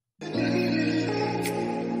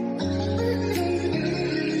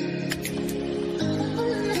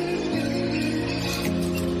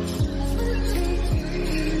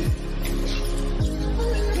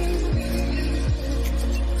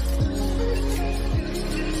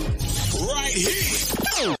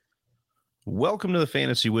Welcome to the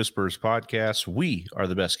Fantasy Whispers podcast. We are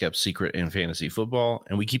the best kept secret in fantasy football,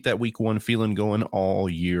 and we keep that week one feeling going all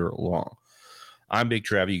year long. I'm Big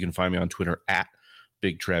Travie. You can find me on Twitter at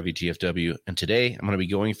Big Travie TFW. And today I'm going to be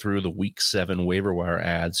going through the week 7 waiver wire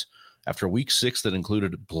ads after week 6 that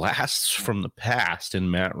included blasts from the past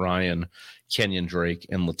in Matt Ryan, Kenyon Drake,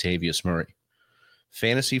 and Latavius Murray.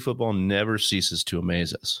 Fantasy football never ceases to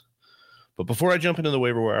amaze us. But before I jump into the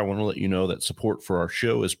waiver wire, I want to let you know that support for our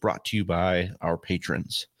show is brought to you by our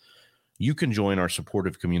patrons. You can join our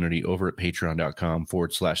supportive community over at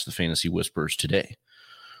patreon.com/the Fantasy Whispers today.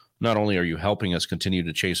 Not only are you helping us continue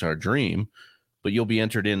to chase our dream, but you'll be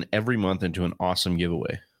entered in every month into an awesome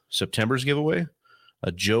giveaway. September's giveaway,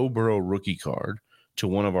 a Joe Burrow rookie card to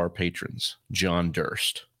one of our patrons, John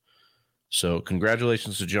Durst. So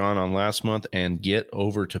congratulations to John on last month, and get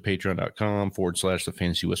over to patreon.com/the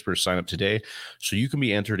Fantasy Whispers. Sign up today so you can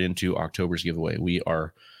be entered into October's giveaway. We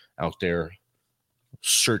are out there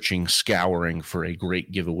scouring for a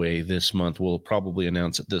great giveaway this month. We'll probably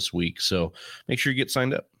announce it this week, so make sure you get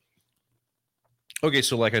signed up. Okay,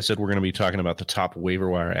 so like I said, we're going to be talking about the top waiver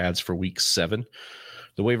wire ads for week 7.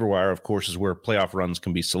 The waiver wire, of course, is where playoff runs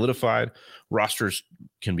can be solidified, rosters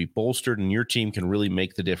can be bolstered, and your team can really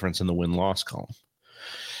make the difference in the win-loss column.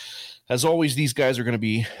 As always, these guys are going to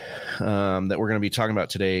be, that we're going to be talking about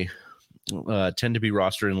today, tend to be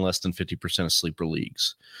rostered in less than 50% of sleeper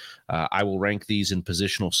leagues. I will rank these in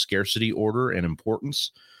positional scarcity order and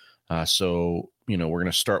importance. We're going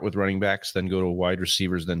to start with running backs, then go to wide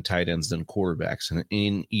receivers, then tight ends, then quarterbacks. And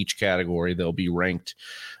in each category, they'll be ranked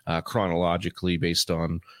chronologically based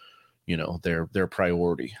on, their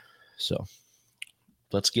priority. So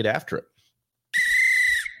let's get after it.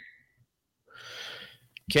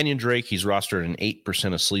 Kenyon Drake, he's rostered in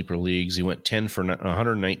 8% of sleeper leagues. He went 10 for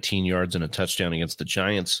 119 yards and a touchdown against the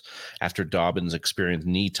Giants after Dobbins experienced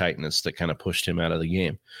knee tightness that kind of pushed him out of the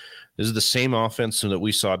game. This is the same offense that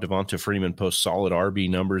we saw Devonta Freeman post solid RB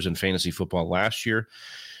numbers in fantasy football last year.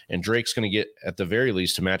 And Drake's going to get, at the very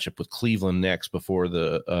least, to match up with Cleveland next before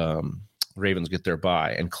the Ravens get their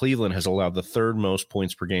bye. And Cleveland has allowed the third most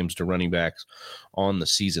points per games to running backs on the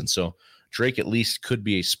season. So Drake at least could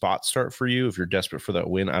be a spot start for you if you're desperate for that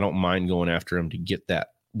win. I don't mind going after him to get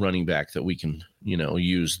that running back that we can,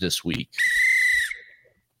 use this week.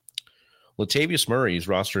 Latavius Murray is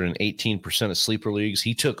rostered in 18% of sleeper leagues.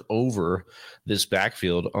 He took over this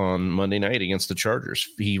backfield on Monday night against the Chargers.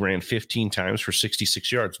 He ran 15 times for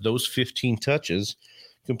 66 yards. Those 15 touches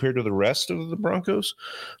compared to the rest of the Broncos,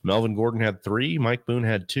 Melvin Gordon had 3, Mike Boone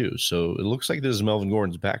had 2. So it looks like this is Melvin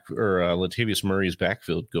Gordon's Latavius Murray's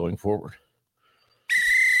backfield going forward.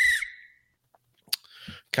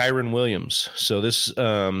 Kyren Williams. So this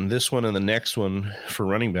one and the next one for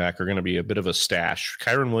running back are going to be a bit of a stash.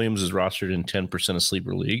 Kyren Williams is rostered in 10% of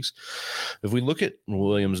sleeper leagues. If we look at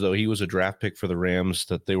Williams, though, he was a draft pick for the Rams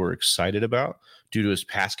that they were excited about due to his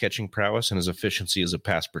pass catching prowess and his efficiency as a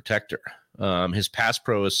pass protector. His pass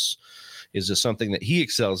prowess is something that he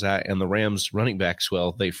excels at, and the Rams running backs,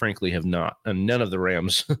 well, they frankly have not. And none of the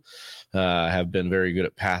Rams have been very good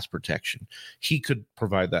at pass protection. He could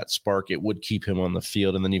provide that spark. It would keep him on the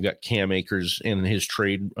field. And then you've got Cam Akers and his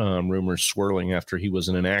trade rumors swirling after he was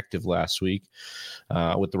inactive last week.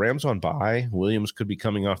 With the Rams on bye, Williams could be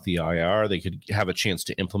coming off the IR. They could have a chance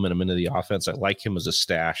to implement him into the offense. I like him as a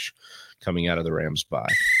stash coming out of the Rams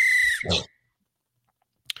bye.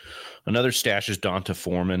 Another stash is Donta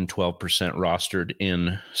Foreman, 12% rostered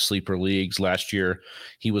in sleeper leagues. Last year,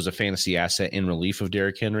 he was a fantasy asset in relief of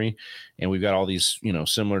Derrick Henry. And we've got all these,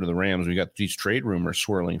 similar to the Rams, we got these trade rumors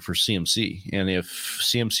swirling for CMC. And if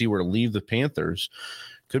CMC were to leave the Panthers,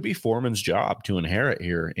 could be Foreman's job to inherit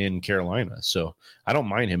here in Carolina. So I don't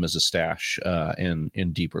mind him as a stash in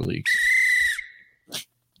deeper leagues.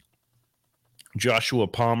 Joshua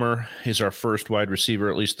Palmer is our first wide receiver,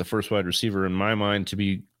 at least the first wide receiver in my mind to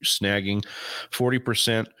be snagging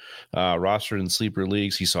 40% rostered in sleeper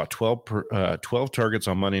leagues. He saw 12 targets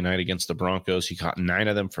on Monday night against the Broncos. He caught 9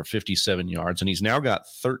 of them for 57 yards, and he's now got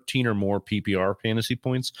 13 or more PPR fantasy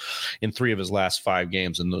points in 3 of his last 5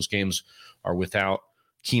 games, and those games are without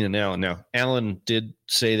Keenan Allen. Now, Allen did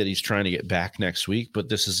say that he's trying to get back next week, but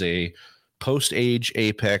this is a post-age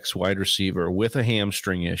apex wide receiver with a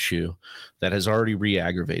hamstring issue that has already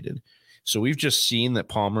re-aggravated. So we've just seen that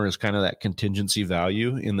Palmer is kind of that contingency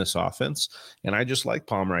value in this offense. And I just like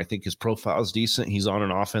Palmer. I think his profile is decent. He's on an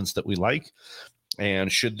offense that we like.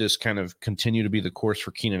 And should this kind of continue to be the course for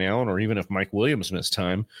Keenan Allen, or even if Mike Williams missed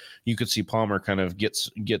time, you could see Palmer kind of get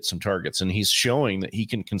some targets. And he's showing that he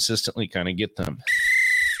can consistently kind of get them.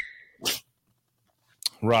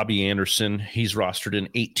 Robbie Anderson, he's rostered in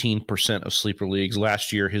 18% of sleeper leagues.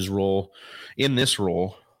 Last year, his role in this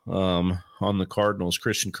role on the Cardinals,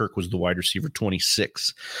 Christian Kirk was the wide receiver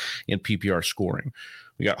 26 in PPR scoring.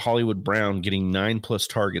 We got Hollywood Brown getting 9+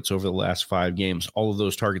 targets over the last 5 games. All of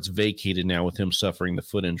those targets vacated now with him suffering the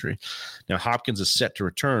foot injury. Now, Hopkins is set to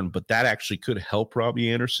return, but that actually could help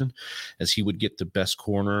Robbie Anderson as he would get the best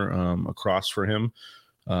corner across for him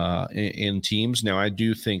in teams. Now, I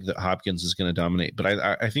do think that Hopkins is going to dominate, but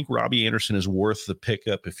I think Robbie Anderson is worth the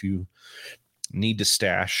pickup if you need to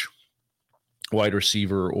stash wide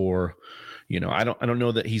receiver, or I don't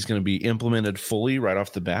know that he's going to be implemented fully right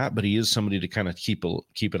off the bat, but he is somebody to kind of keep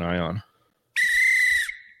an eye on.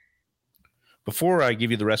 Before I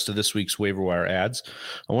give you the rest of this week's waiver wire ads,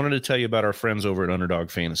 I wanted to tell you about our friends over at Underdog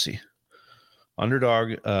Fantasy.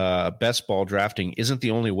 Underdog best ball drafting isn't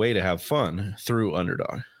the only way to have fun through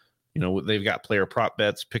Underdog. They've got player prop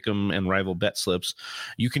bets, pick'em, and rival bet slips.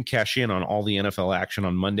 You can cash in on all the NFL action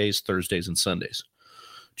on Mondays, Thursdays, and Sundays.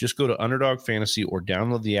 Just go to Underdog Fantasy or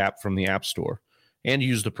download the app from the App Store and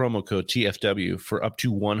use the promo code TFW for up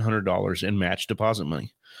to $100 in match deposit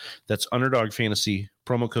money. That's Underdog Fantasy,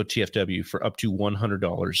 promo code TFW for up to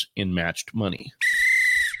 $100 in matched money.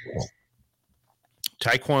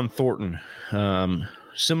 Tyquan Thornton,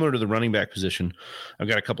 similar to the running back position, I've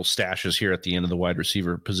got a couple stashes here at the end of the wide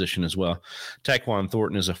receiver position as well. Tyquan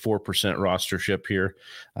Thornton is a 4% rostership here.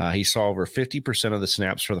 He saw over 50% of the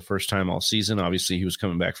snaps for the first time all season. Obviously, he was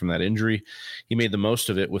coming back from that injury. He made the most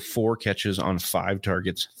of it with 4 catches on 5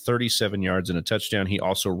 targets, 37 yards and a touchdown. He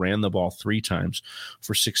also ran the ball 3 times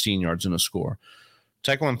for 16 yards and a score.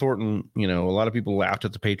 Tyquan Thornton, a lot of people laughed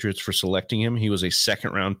at the Patriots for selecting him. He was a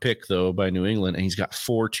second-round pick, though, by New England, and he's got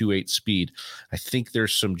 4.28 speed. I think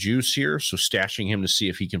there's some juice here, so stashing him to see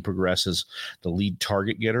if he can progress as the lead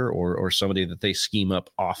target getter or somebody that they scheme up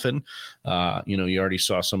often. You already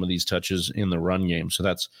saw some of these touches in the run game, so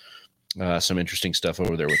that's some interesting stuff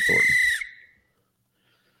over there with Thornton.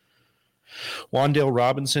 Wan'Dale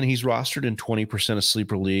Robinson, he's rostered in 20% of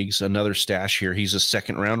sleeper leagues. Another stash here. He's a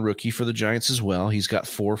second-round rookie for the Giants as well. He's got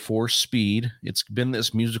 4.4 speed. It's been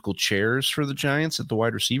this musical chairs for the Giants at the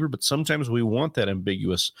wide receiver, but sometimes we want that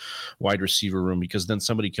ambiguous wide receiver room because then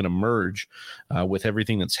somebody can emerge with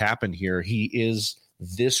everything that's happened here. He is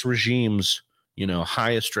this regime's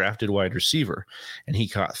highest drafted wide receiver, and he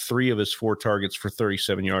caught 3 of his 4 targets for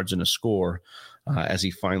 37 yards and a score as he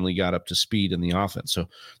finally got up to speed in the offense. So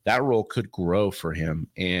that role could grow for him,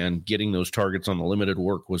 and getting those targets on the limited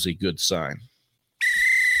work was a good sign.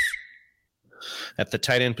 At the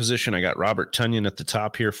tight end position, I got Robert Tonyan at the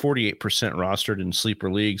top here, 48% rostered in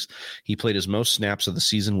sleeper leagues. He played his most snaps of the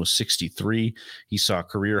season with 63. He saw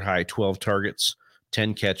career high 12 targets,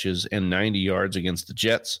 10 catches, and 90 yards against the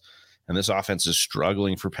Jets. And this offense is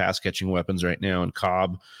struggling for pass catching weapons right now. And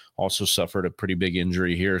Cobb also suffered a pretty big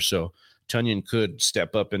injury here. So Tonyan could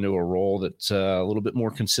step up into a role that's a little bit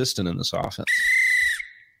more consistent in this offense.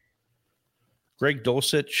 Greg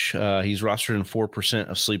Dulcich, he's rostered in 4%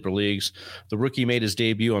 of sleeper leagues. The rookie made his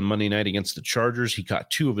debut on Monday night against the Chargers. He caught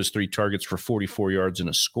 2 of his 3 targets for 44 yards and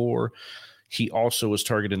a score. He also was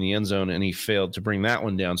targeted in the end zone, and he failed to bring that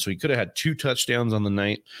one down. So he could have had 2 touchdowns on the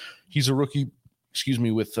night. He's a rookie,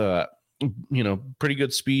 with pretty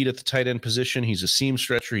good speed at the tight end position. He's a seam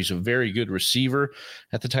stretcher. He's a very good receiver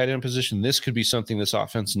at the tight end position. This could be something this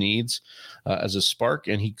offense needs as a spark,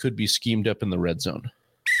 and he could be schemed up in the red zone.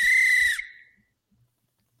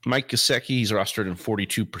 Mike Gesicki, he's rostered in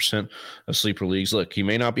 42% of sleeper leagues. Look, he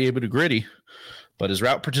may not be able to gritty, but his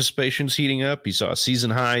route participation is heating up. He saw a season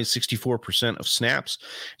high 64% of snaps.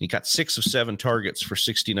 He got 6 of 7 targets for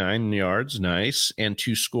 69 yards, nice, and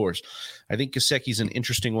 2 scores. I think Gesicki's an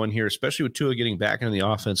interesting one here, especially with Tua getting back into the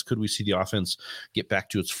offense. Could we see the offense get back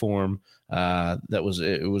to its form that was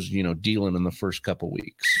dealing in the first couple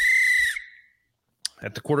weeks?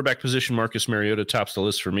 At the quarterback position, Marcus Mariota tops the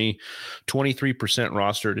list for me. 23%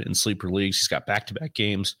 rostered in sleeper leagues. He's got back-to-back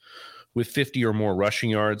games with 50 or more rushing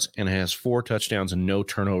yards and has 4 touchdowns and no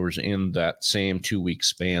turnovers in that same 2-week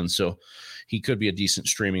span. So he could be a decent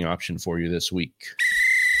streaming option for you this week.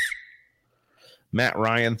 Matt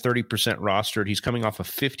Ryan, 30% rostered. He's coming off of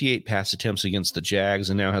 58 pass attempts against the Jags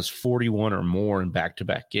and now has 41 or more in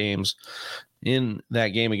back-to-back games. In that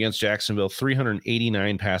game against Jacksonville,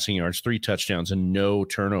 389 passing yards, 3 touchdowns, and no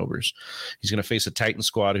turnovers. He's going to face a Titan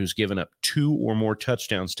squad who's given up 2 or more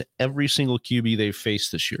touchdowns to every single QB they've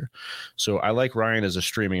faced this year. So I like Ryan as a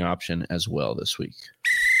streaming option as well this week.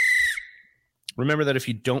 Remember that if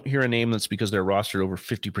you don't hear a name, that's because they're rostered over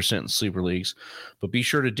 50% in sleeper leagues. But be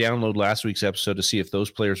sure to download last week's episode to see if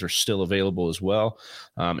those players are still available as well.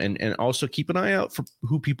 And also keep an eye out for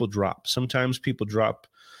who people drop. Sometimes people drop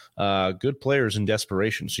good players in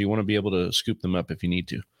desperation. So you want to be able to scoop them up if you need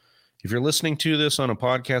to. If you're listening to this on a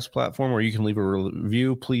podcast platform where you can leave a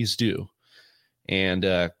review, please do.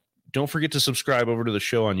 And don't forget to subscribe over to the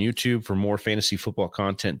show on YouTube for more fantasy football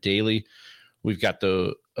content daily. We've got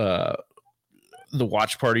the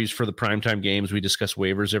watch parties for the primetime games. We discuss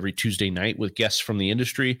waivers every Tuesday night with guests from the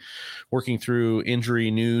industry, working through injury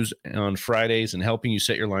news on Fridays and helping you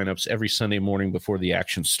set your lineups every Sunday morning before the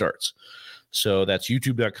action starts. So that's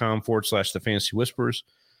youtube.com/the Fantasy Whispers,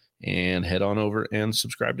 and head on over and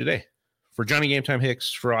subscribe today. For Johnny Game Time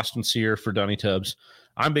Hicks, for Austin Sear, for Donnie Tubbs,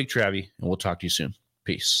 I'm Big Travie, and we'll talk to you soon.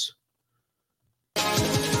 Peace.